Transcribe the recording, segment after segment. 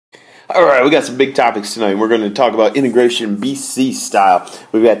All right, we got some big topics tonight. We're going to talk about integration BC style.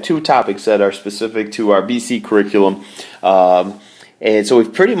 We've got two topics that are specific to our BC curriculum. And so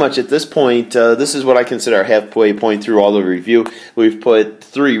we've pretty much at this point, this is what I consider our halfway point through all the review. We've put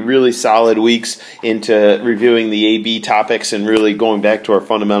 3 really solid weeks into reviewing the AB topics and really going back to our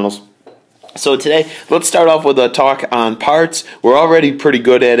fundamentals. So today, let's start off with a talk on parts. We're already pretty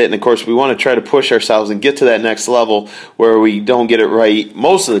good at it, and of course we want to try to push ourselves and get to that next level where we don't get it right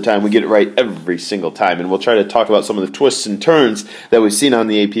most of the time, we get it right every single time. And we'll try to talk about some of the twists and turns that we've seen on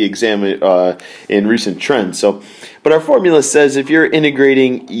the AP exam in recent trends. But our formula says if you're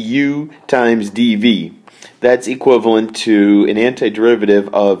integrating U times dV, that's equivalent to an antiderivative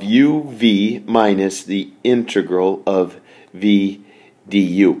of uv minus the integral of v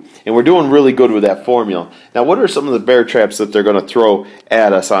du. And we're doing really good with that formula. Now, what are some of the bear traps that they're going to throw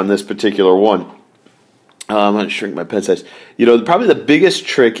at us on this particular one? I'm going to shrink my pen size. Probably the biggest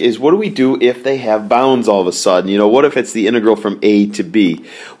trick is what do we do if they have bounds all of a sudden? What if it's the integral from a to b?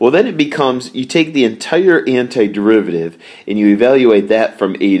 Well, then it becomes you take the entire antiderivative and you evaluate that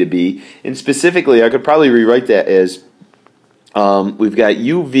from a to b. And specifically, I could probably rewrite that as we've got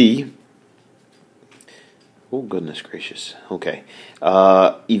uv. Oh, goodness gracious. Okay.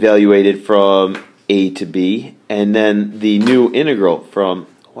 Evaluated from a to b, and then the new integral from...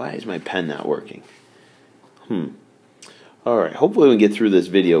 Why is my pen not working? Alright, hopefully we can get through this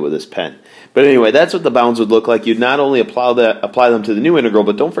video with this pen. But anyway, that's what the bounds would look like. You'd not only apply them to the new integral,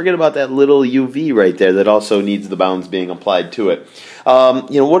 but don't forget about that little uv right there that also needs the bounds being applied to it.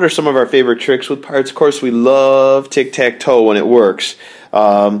 What are some of our favorite tricks with parts? Of course, we love tic-tac-toe when it works.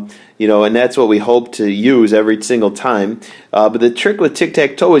 And that's what we hope to use every single time. But the trick with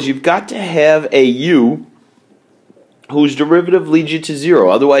tic-tac-toe is you've got to have a u whose derivative leads you to 0.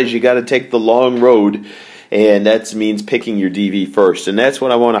 Otherwise, you got to take the long road, and that means picking your dv first. And that's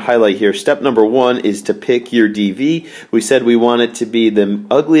what I want to highlight here. Step number 1 is to pick your dv. We said we want it to be the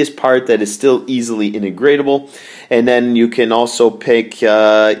ugliest part that is still easily integratable. And then you can also pick,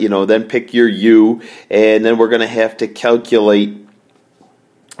 then pick your u, and then we're going to have to calculate.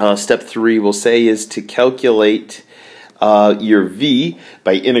 Step 3 we'll say is to calculate your v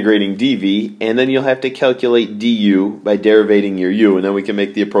by integrating dv, and then you'll have to calculate du by derivating your u, and then we can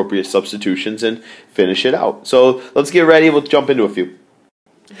make the appropriate substitutions and finish it out. So let's get ready. We'll jump into a few.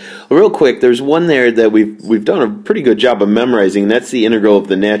 Real quick, there's one there that we've done a pretty good job of memorizing, and that's the integral of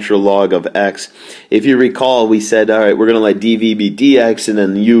the natural log of x. If you recall, we said, all right, we're going to let dv be dx and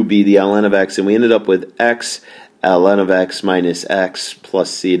then u be the ln of x, and we ended up with x ln of x minus x plus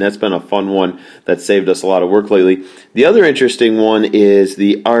c, and that's been a fun one that saved us a lot of work lately. The other interesting one is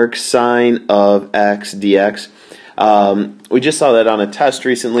the arc sine of x dx. We just saw that on a test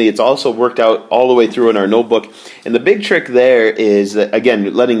recently. It's also worked out all the way through in our notebook. And the big trick there is, that,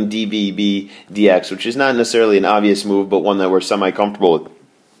 again, letting dv be dx, which is not necessarily an obvious move, but one that we're semi-comfortable with.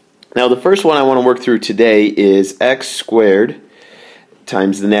 Now, the first one I want to work through today is x squared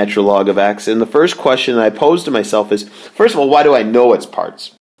times the natural log of x. And the first question I pose to myself is, first of all, why do I know its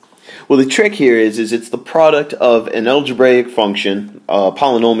parts? Well, the trick here is it's the product of an algebraic function, a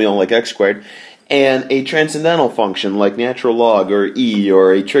polynomial like x squared, and a transcendental function like natural log or e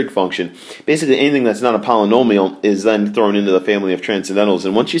or a trig function. Basically, anything that's not a polynomial is then thrown into the family of transcendentals.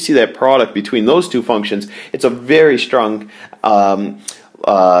 And once you see that product between those two functions, it's a very strong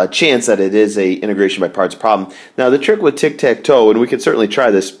chance that it is a integration by parts problem. Now, the trick with tic-tac-toe, and we could certainly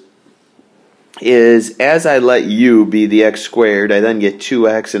try this, is as I let u be the x squared, I then get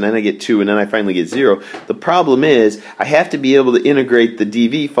 2x, and then I get 2, and then I finally get 0. The problem is I have to be able to integrate the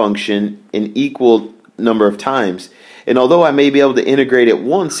dv function an equal number of times. And although I may be able to integrate it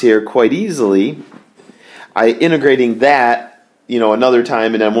once here quite easily, integrating that another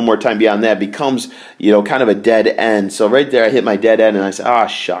time and then one more time beyond that becomes, kind of a dead end. So right there I hit my dead end and I say,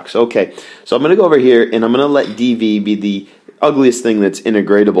 shucks. Okay, so I'm going to go over here and I'm going to let dv be the ugliest thing that's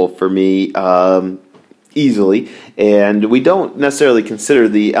integratable for me easily. And we don't necessarily consider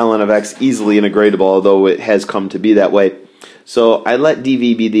the ln of x easily integratable, although it has come to be that way. So I let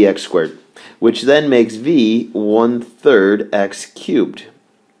dv be the x squared, which then makes v 1/3 x cubed.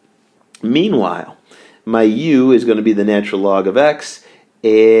 Meanwhile, my u is going to be the natural log of x,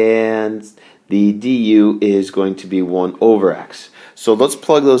 and the du is going to be 1/x. So let's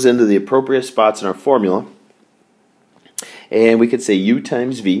plug those into the appropriate spots in our formula. And we could say u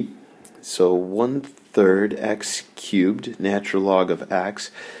times v, so 1/3 x cubed, natural log of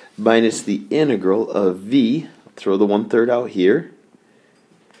x, minus the integral of v, throw the 1/3 out here,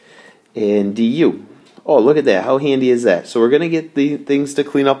 and du. Oh, look at that. How handy is that? So we're going to get the things to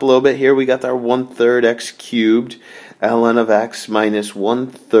clean up a little bit here. We got our 1/3 x cubed. ln of x minus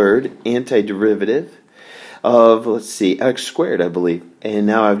 1/3 antiderivative of, let's see, x squared, I believe. And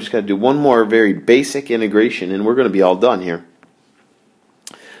now I've just got to do one more very basic integration, and we're going to be all done here.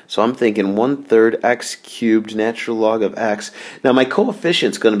 So I'm thinking 1/3 x cubed natural log of x. Now my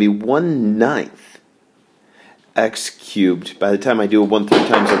coefficient's going to be 1/9 x cubed. By the time I do a 1/3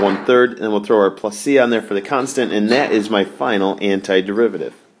 times a 1/3, and then we'll throw our plus c on there for the constant, and that is my final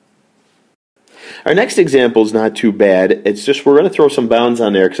antiderivative. Our next example is not too bad. It's just we're going to throw some bounds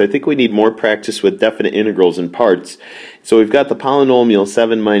on there because I think we need more practice with definite integrals and parts. So we've got the polynomial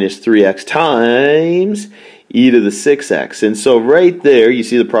 7 minus 3x times e to the 6x. And so right there you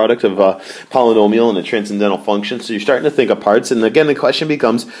see the product of a polynomial and a transcendental function. So you're starting to think of parts. And again the question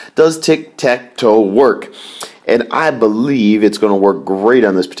becomes, does tic-tac-toe work? And I believe it's going to work great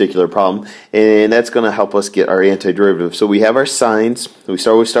on this particular problem, and that's going to help us get our antiderivative. So we have our signs. We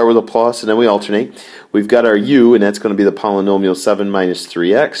start with a plus, and then we alternate. We've got our u, and that's going to be the polynomial 7 minus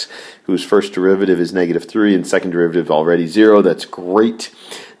 3x, whose first derivative is -3, and second derivative already 0. That's great.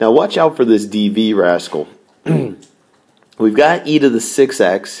 Now watch out for this dv rascal. We've got e to the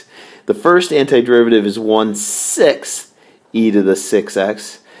 6x. The first antiderivative is 1/6 e to the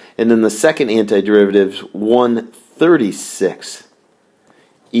 6x. And then the second antiderivative is 1/36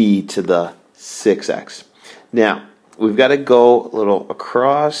 e to the 6x. Now, we've got to go a little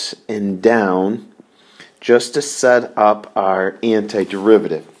across and down just to set up our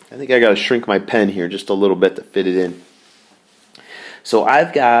antiderivative. I think I got to shrink my pen here just a little bit to fit it in. So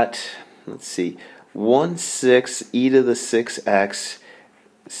I've got, let's see, 1/6 e to the 6x,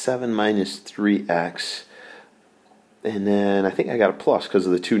 7 minus 3x. And then I think I got a plus because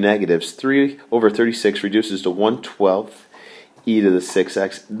of the two negatives. 3 over 36 reduces to 1/12 e to the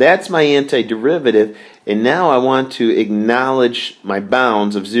 6x. That's my antiderivative. And now I want to acknowledge my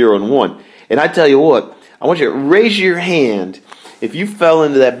bounds of 0 and 1. And I tell you what, I want you to raise your hand if you fell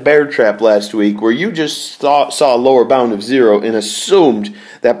into that bear trap last week where you just saw a lower bound of 0 and assumed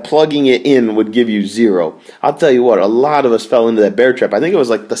that plugging it in would give you 0. I'll tell you what, a lot of us fell into that bear trap. I think it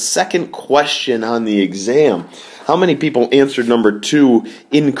was like the second question on the exam. How many people answered number 2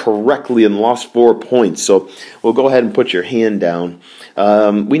 incorrectly and lost 4 points? So we'll go ahead and put your hand down.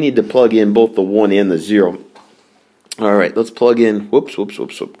 We need to plug in both the 1 and the 0. All right, let's plug in. Whoops.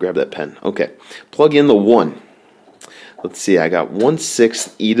 Grab that pen. Okay, plug in the 1. Let's see, I got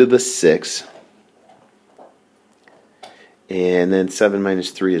 1/6 e to the 6. And then 7 minus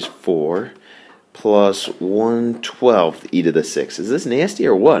 3 is 4. Plus 1/12 e to the 6. Is this nasty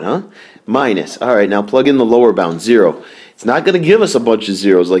or what, huh? Minus. All right, now plug in the lower bound, 0. It's not going to give us a bunch of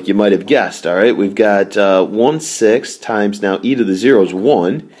zeros like you might have guessed, all right? We've got 1/6 times now e to the 0 is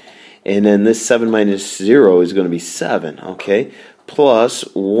 1. And then this 7 minus 0 is going to be 7, okay? Plus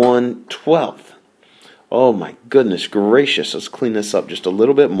 1/12. Oh my goodness gracious, let's clean this up just a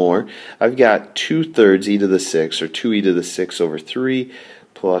little bit more. I've got 2/3 e to the 6, or 2 e to the 6 over 3,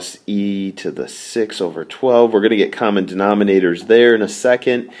 plus e to the 6 over 12. We're going to get common denominators there in a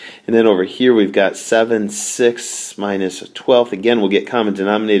second. And then over here we've got 7, 6 minus a 12th. Again, we'll get common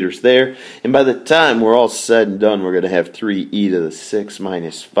denominators there. And by the time we're all said and done, we're going to have 3 e to the 6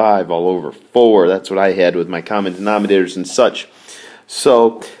 minus 5 all over 4. That's what I had with my common denominators and such.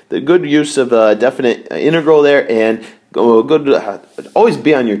 So the good use of a definite integral there, and always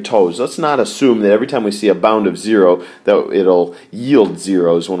be on your toes. Let's not assume that every time we see a bound of 0 that it'll yield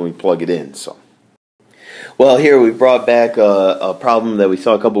zeros when we plug it in. So, well, here we brought back a problem that we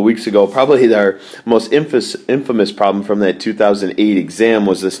saw a couple weeks ago. Probably our most infamous problem from that 2008 exam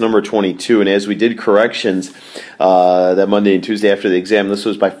was this number 22. And as we did corrections that Monday and Tuesday after the exam, this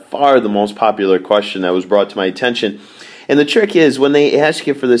was by far the most popular question that was brought to my attention. And the trick is, when they ask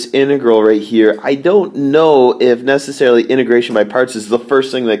you for this integral right here, I don't know if necessarily integration by parts is the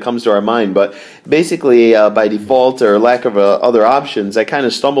first thing that comes to our mind, but basically by default or lack of other options, I kind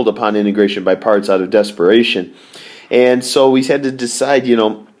of stumbled upon integration by parts out of desperation. And so we had to decide, you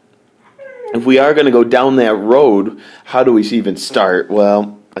know, if we are going to go down that road, how do we even start?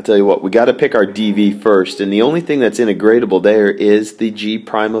 Well, I'll tell you what, we got to pick our dv first, and the only thing that's integratable there is the g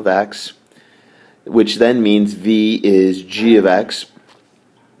prime of x, which then means v is g of x.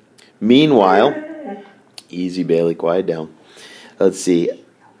 Meanwhile, easy Bailey, quiet down. Let's see,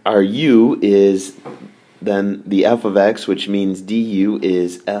 our u is then the f of x, which means du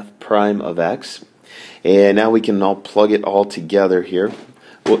is f prime of x. And now we can now plug it all together here.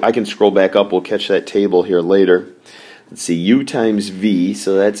 Well, I can scroll back up, we'll catch that table here later. Let's see, u times v,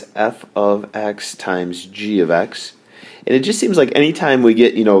 so that's f of x times g of x. And it just seems like anytime we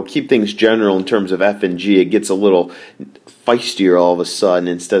get, keep things general in terms of f and g, it gets a little feistier all of a sudden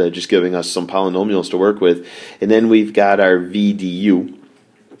instead of just giving us some polynomials to work with. And then we've got our v du.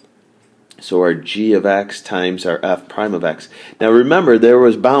 So our g of x times our f prime of x. Now remember, there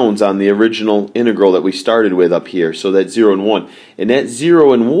was bounds on the original integral that we started with up here, so that's 0 and 1. And that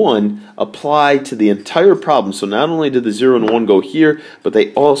 0 and 1 apply to the entire problem. So not only did the 0 and 1 go here, but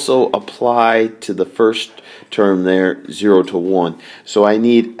they also apply to the first term there, 0 to 1. So I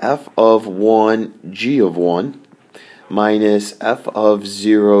need f of 1 g of 1 minus f of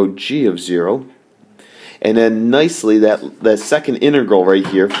 0 g of 0. And then nicely, that second integral right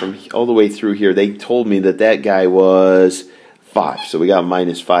here, from all the way through here, they told me that guy was 5. So we got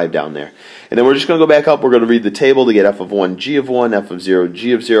minus 5 down there. And then we're just going to go back up. We're going to read the table to get f of 1 g of 1, f of 0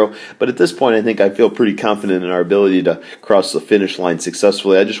 g of 0. But at this point, I think I feel pretty confident in our ability to cross the finish line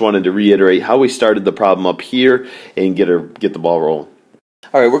successfully. I just wanted to reiterate how we started the problem up here and get the ball rolling.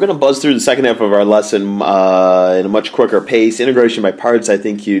 All right, we're going to buzz through the second half of our lesson in a much quicker pace. Integration by parts,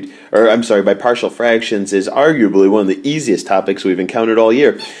 by partial fractions is arguably one of the easiest topics we've encountered all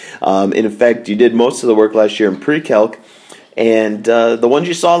year. In fact, you did most of the work last year in pre-calc, and the ones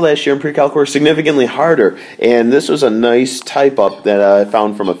you saw last year in pre-calc were significantly harder. And this was a nice type-up that I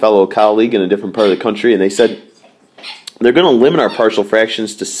found from a fellow colleague in a different part of the country, and they said they're going to limit our partial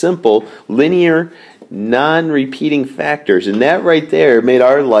fractions to simple, linear, non-repeating factors, and that right there made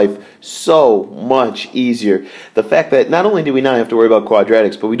our life so much easier. The fact that not only do we not have to worry about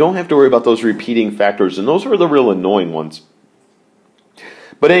quadratics, but we don't have to worry about those repeating factors, and those are the real annoying ones.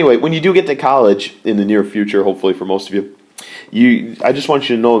 But anyway, when you do get to college in the near future, hopefully for most of you, I just want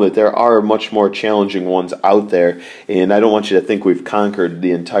you to know that there are much more challenging ones out there, and I don't want you to think we've conquered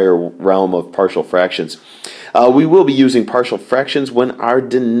the entire realm of partial fractions. We will be using partial fractions when our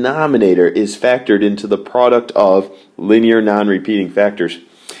denominator is factored into the product of linear non-repeating factors.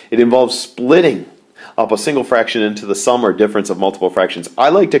 It involves splitting up a single fraction into the sum or difference of multiple fractions. I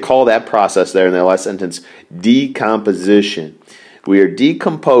like to call that process there in that last sentence decomposition. We are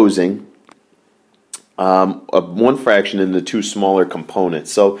decomposing one fraction into two smaller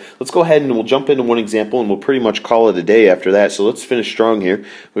components. So let's go ahead and we'll jump into one example and we'll pretty much call it a day after that. So let's finish strong here.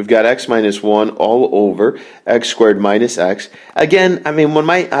 We've got x minus 1 all over x squared minus x. Again, I mean, when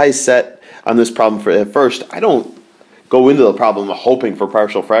my eyes set on this problem at first, I don't go into the problem hoping for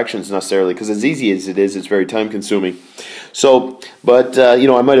partial fractions necessarily, because as easy as it is, it's very time consuming. So, but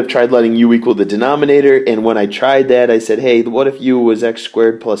I might have tried letting u equal the denominator, and when I tried that, I said, hey, what if u was x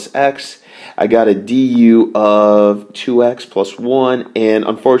squared plus x? I got a du of 2x plus 1, and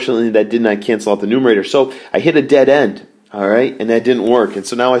unfortunately that did not cancel out the numerator. So I hit a dead end, all right, and that didn't work. And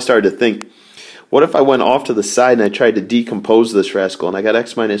so now I started to think, what if I went off to the side and I tried to decompose this rascal, and I got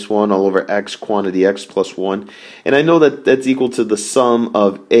x minus 1 all over x quantity x plus 1, and I know that that's equal to the sum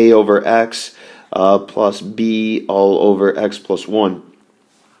of a over x plus b all over x plus 1.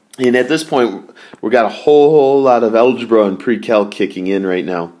 And at this point, we've got a whole lot of algebra and pre-calc kicking in right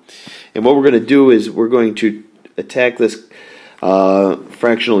now. And what we're going to do is we're going to attack this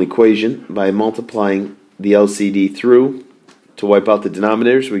fractional equation by multiplying the LCD through to wipe out the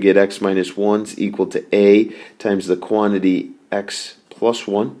denominators. We get x minus 1 is equal to a times the quantity x plus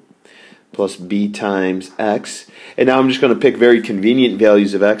 1 plus b times x. And now I'm just going to pick very convenient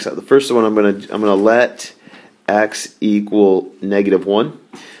values of x. The first one I'm going to let x equal negative 1,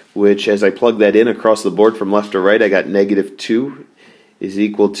 which as I plug that in across the board from left to right, I got negative 2 is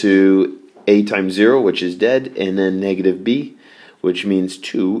equal to a times 0, which is dead, and then negative b, which means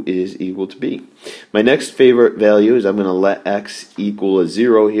 2 is equal to b. My next favorite value is I'm going to let x equal a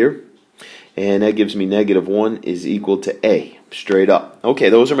 0 here, and that gives me negative 1 is equal to a, straight up. Okay,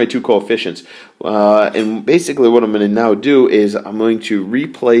 those are my two coefficients. And basically what I'm going to now do is I'm going to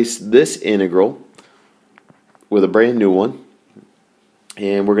replace this integral with a brand new one,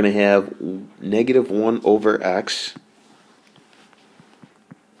 and we're going to have negative 1 over x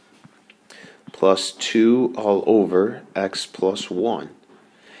plus 2 all over x plus 1.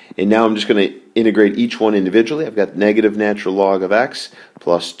 And now I'm just going to integrate each one individually. I've got negative natural log of x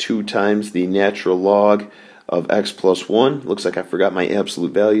plus 2 times the natural log of x plus 1. Looks like I forgot my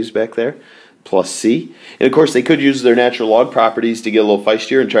absolute values back there. Plus c. And of course they could use their natural log properties to get a little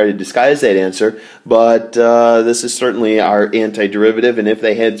feistier and try to disguise that answer, but this is certainly our antiderivative, and if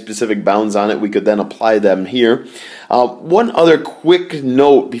they had specific bounds on it, we could then apply them here. One other quick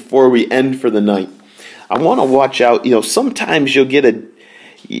note before we end for the night. I want to watch out, sometimes you'll get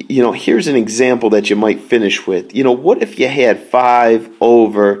here's an example that you might finish with. What if you had 5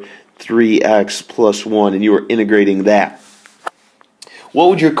 over 3x plus 1 and you were integrating that? What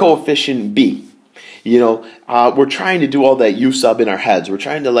would your coefficient be? We're trying to do all that u sub in our heads. We're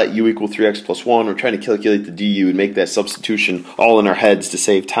trying to let u equal 3x plus 1. We're trying to calculate the du and make that substitution all in our heads to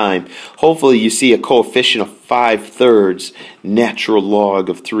save time. Hopefully you see a coefficient of 5/3 natural log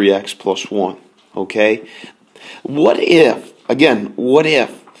of 3x plus 1. Okay? What if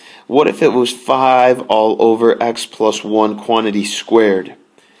it was 5 all over x plus 1 quantity squared?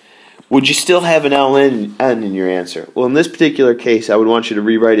 Would you still have an ln in your answer? Well, in this particular case, I would want you to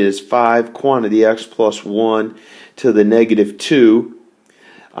rewrite it as 5 quantity x plus 1 to the negative 2.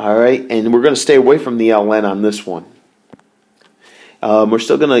 All right, and we're going to stay away from the ln on this one. We're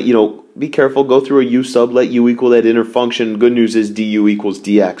still going to, be careful, go through a u sub, let u equal that inner function. Good news is du equals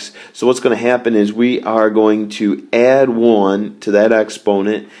dx. So what's going to happen is we are going to add 1 to that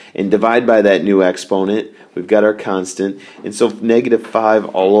exponent and divide by that new exponent. We've got our constant. And so negative 5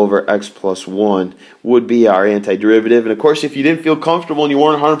 all over x plus 1 would be our antiderivative. And of course, if you didn't feel comfortable and you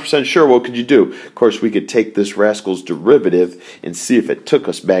weren't 100% sure, what could you do? Of course, we could take this rascal's derivative and see if it took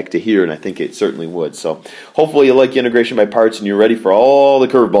us back to here, and I think it certainly would. So hopefully you like integration by parts and you're ready for all the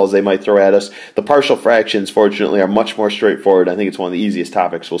curveballs they might throw at us. The partial fractions, fortunately, are much more straightforward. I think it's one of the easiest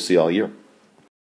topics we'll see all year.